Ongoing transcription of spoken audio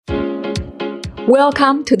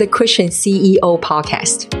Welcome to the Christian CEO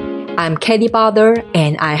podcast. I'm Katie Butler,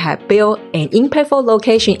 and I have built an impactful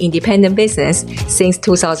location-independent business since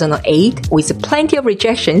 2008 with plenty of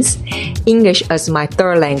rejections, English as my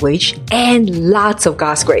third language, and lots of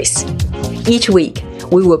God's grace. Each week,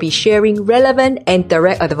 we will be sharing relevant and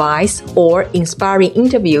direct advice or inspiring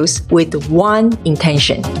interviews with one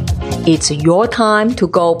intention. It's your time to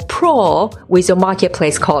go pro with your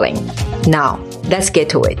marketplace calling. Now, let's get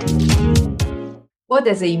to it. What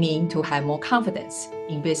does it mean to have more confidence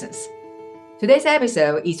in business? Today's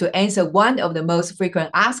episode is to answer one of the most frequent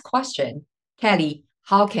asked questions. Kelly,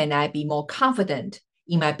 how can I be more confident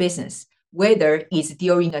in my business? Whether it's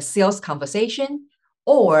during a sales conversation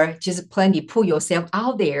or just plainly put yourself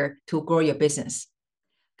out there to grow your business.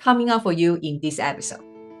 Coming up for you in this episode.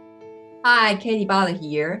 Hi, Katie Butler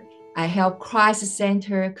here. I help crisis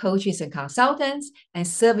center coaches and consultants and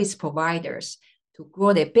service providers to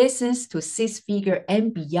grow their business to six-figure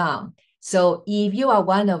and beyond. So if you are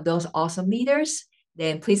one of those awesome leaders,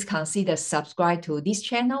 then please consider subscribe to this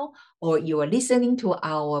channel, or you are listening to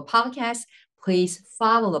our podcast, please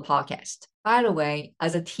follow the podcast. By the way,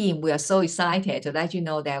 as a team, we are so excited to let you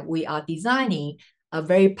know that we are designing a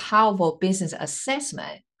very powerful business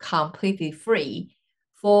assessment completely free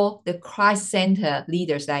for the crisis center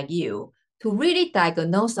leaders like you to really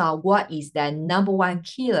diagnose out what is that number one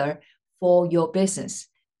killer for your business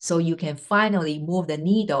so you can finally move the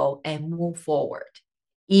needle and move forward.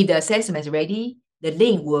 If the assessment is ready, the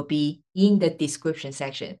link will be in the description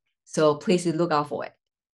section. So please look out for it.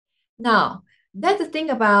 Now, let's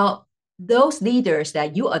think about those leaders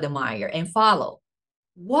that you admire and follow.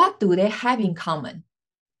 What do they have in common?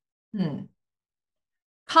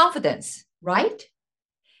 Confidence, right?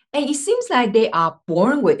 And it seems like they are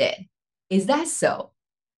born with it. Is that so?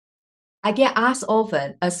 I get asked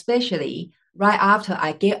often, especially right after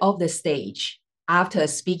I get off the stage after a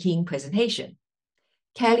speaking presentation.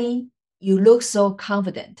 Kelly, you look so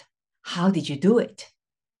confident. How did you do it?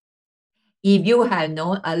 If you have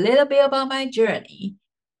known a little bit about my journey,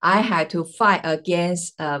 I had to fight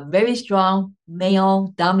against a very strong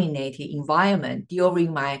male-dominated environment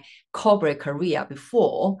during my corporate career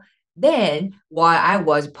before. Then, while I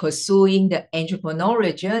was pursuing the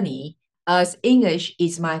entrepreneurial journey, as English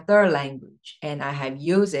is my third language, and I have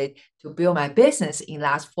used it to build my business in the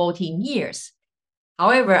last 14 years.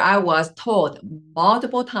 However, I was told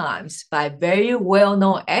multiple times by very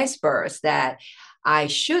well-known experts that I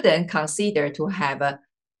shouldn't consider to have a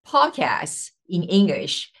podcast in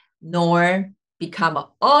English, nor become an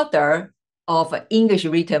author of an English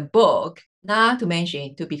written book, not to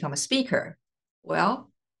mention to become a speaker.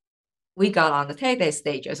 Well, we got on the TED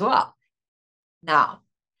stage as well. Now,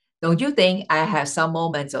 don't you think I have some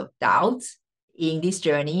moments of doubt in this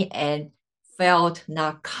journey and felt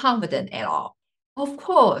not confident at all? Of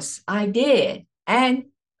course, I did, and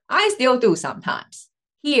I still do sometimes.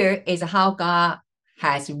 Here is how God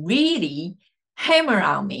has really hammered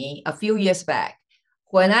on me a few years back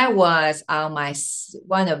when I was on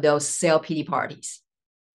one of those self-pity parties.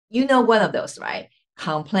 You know one of those, right?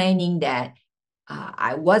 Complaining that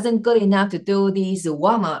I wasn't good enough to do this,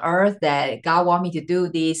 what on earth that God want me to do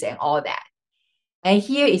this and all that. And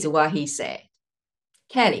here is what he said.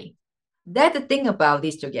 Kelly, let's think about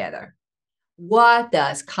this together. What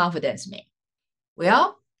does confidence mean?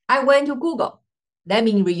 Well, I went to Google. Let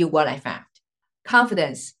me read you what I found.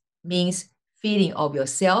 Confidence means feeling of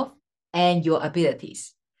yourself and your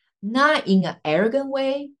abilities, not in an arrogant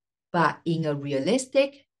way, but in a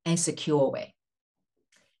realistic and secure way.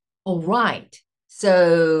 All right.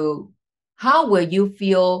 So how will you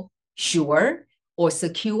feel sure or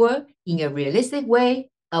secure in a realistic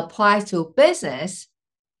way applies to business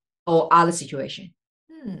or other situation?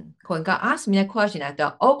 When God asked me that question, I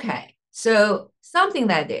thought, okay, so something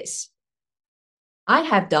like this. I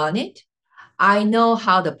have done it. I know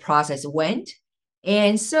how the process went.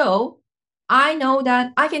 And so I know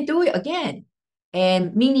that I can do it again.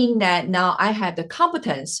 And meaning that now I have the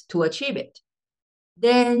competence to achieve it.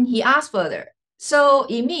 Then he asked further. So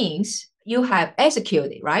it means you have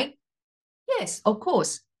executed, right? Yes, of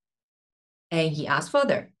course. And he asked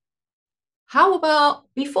further. How about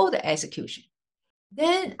before the execution?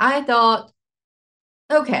 Then I thought,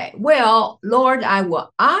 okay, well, Lord, I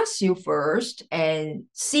will ask you first and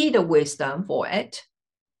see the wisdom for it.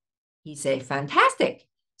 He said, fantastic.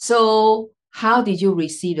 So how did you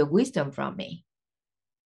receive the wisdom from me?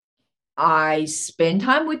 I spend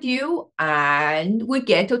time with you and we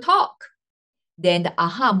get to talk. Then the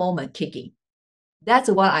aha moment kicking. That's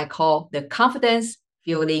what I call the confidence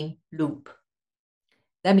fueling loop.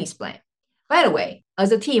 Let me explain. By the way,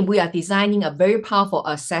 as a team, we are designing a very powerful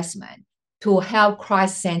assessment to help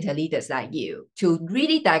Christ-centered leaders like you to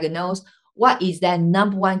really diagnose what is that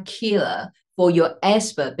number one killer for your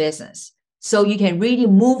expert business, so you can really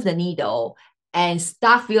move the needle and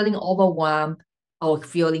stop feeling overwhelmed or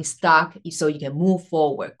feeling stuck, so you can move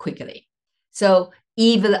forward quickly. So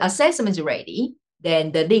if the assessment is ready,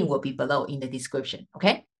 then the link will be below in the description,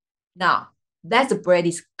 okay? Now, let's break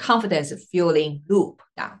this confidence fueling loop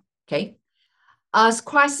down, okay? As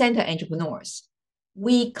Christ-centered entrepreneurs,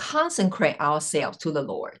 we consecrate ourselves to the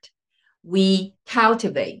Lord. We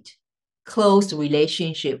cultivate close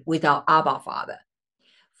relationship with our Abba Father.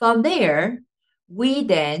 From there, we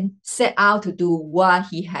then set out to do what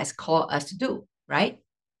He has called us to do, right?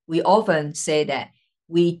 We often say that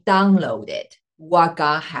we downloaded what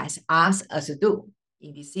God has asked us to do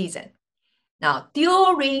in this season. Now,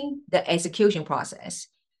 during the execution process,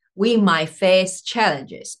 we might face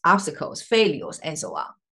challenges, obstacles, failures, and so on.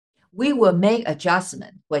 We will make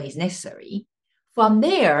adjustments when it's necessary. From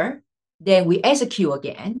there, then we execute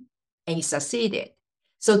again, and it succeeded.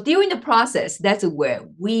 So during the process, that's where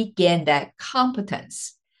we gain that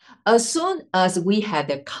competence. As soon as we have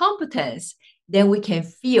the competence, then we can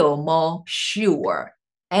feel more sure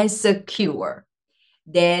and secure.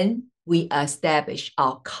 Then we establish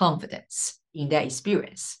our confidence in that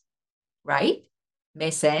experience, right?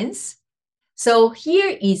 Make sense? So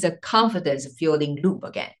here is a confidence fueling loop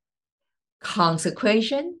again.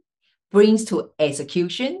 Consecration brings to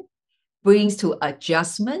execution, brings to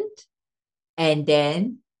adjustment, and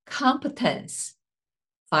then competence.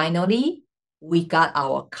 Finally, we got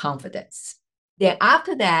our confidence. Then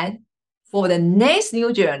after that, for the next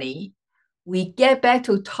new journey, we get back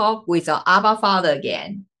to talk with our Abba Father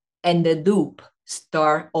again, and the loop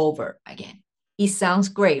start over again. It sounds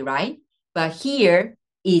great, right? But here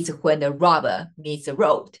is when the rubber meets the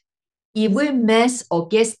road. If we miss or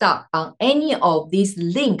get stuck on any of these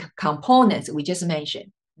link components we just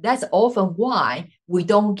mentioned, that's often why we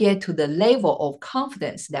don't get to the level of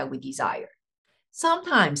confidence that we desire.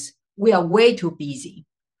 Sometimes we are way too busy.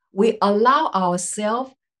 We allow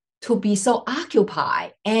ourselves to be so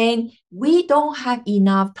occupied, and we don't have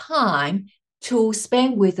enough time to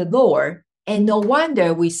spend with the Lord. And no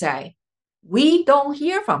wonder we say, we don't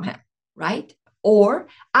hear from Him, right? Or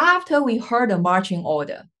after we heard the marching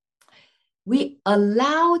order, we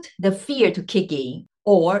allowed the fear to kick in,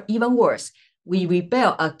 or even worse, we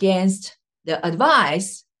rebel against the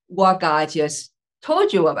advice what God just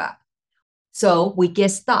told you about. So we get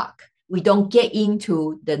stuck. We don't get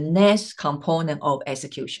into the next component of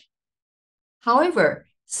execution. However,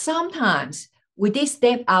 sometimes we did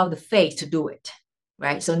step out the faith to do it,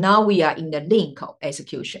 right? So now we are in the link of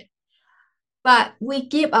execution. But we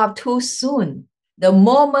give up too soon. The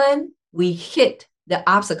moment we hit the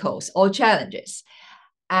obstacles or challenges,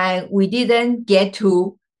 and we didn't get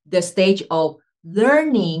to the stage of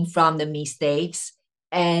learning from the mistakes,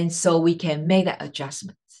 and so we can make the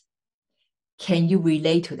adjustments. Can you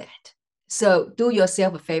relate to that? So do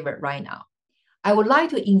yourself a favor right now. I would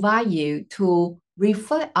like to invite you to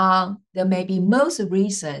reflect on the maybe most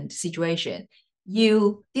recent situation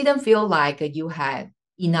you didn't feel like you had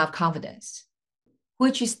enough confidence.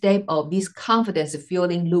 Which step of this confidence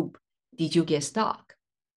fueling loop did you get stuck?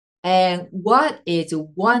 And what is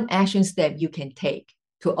one action step you can take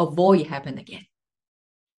to avoid it happen again?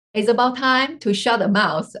 It's about time to shut the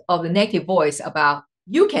mouth of the negative voice about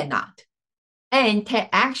you cannot, and take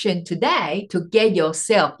action today to get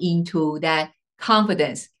yourself into that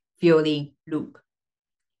confidence fueling loop.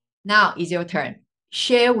 Now is your turn.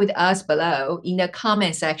 Share with us below in the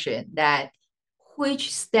comment section that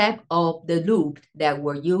which step of the loop that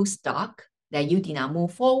were you stuck, that you did not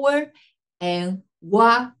move forward, and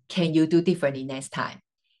what can you do differently next time?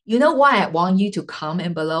 You know why I want you to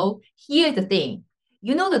comment below? Here's the thing.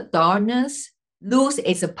 You know the darkness lose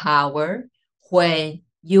its power when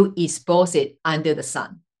you expose it under the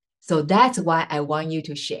sun. So that's why I want you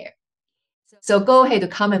to share. So go ahead to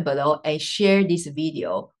comment below and share this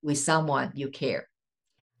video with someone you care.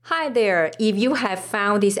 Hi there. If you have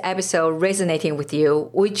found this episode resonating with you,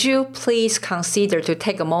 would you please consider to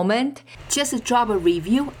take a moment? Just drop a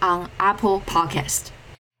review on Apple Podcast.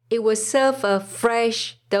 It will serve a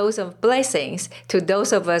fresh dose of blessings to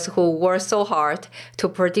those of us who work so hard to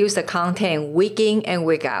produce the content week in and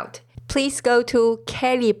week out. Please go to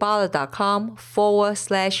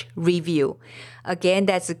kellybutler.com/review. Again,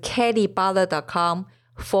 that's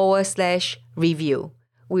kellybutler.com/review.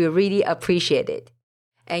 We really appreciate it.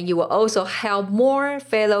 And you will also help more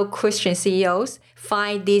fellow Christian CEOs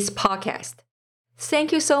find this podcast.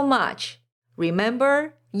 Thank you so much.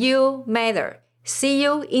 Remember, you matter. See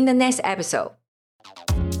you in the next episode.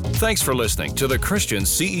 Thanks for listening to the Christian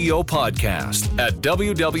CEO Podcast at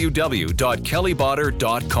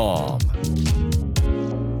www.kellybotter.com.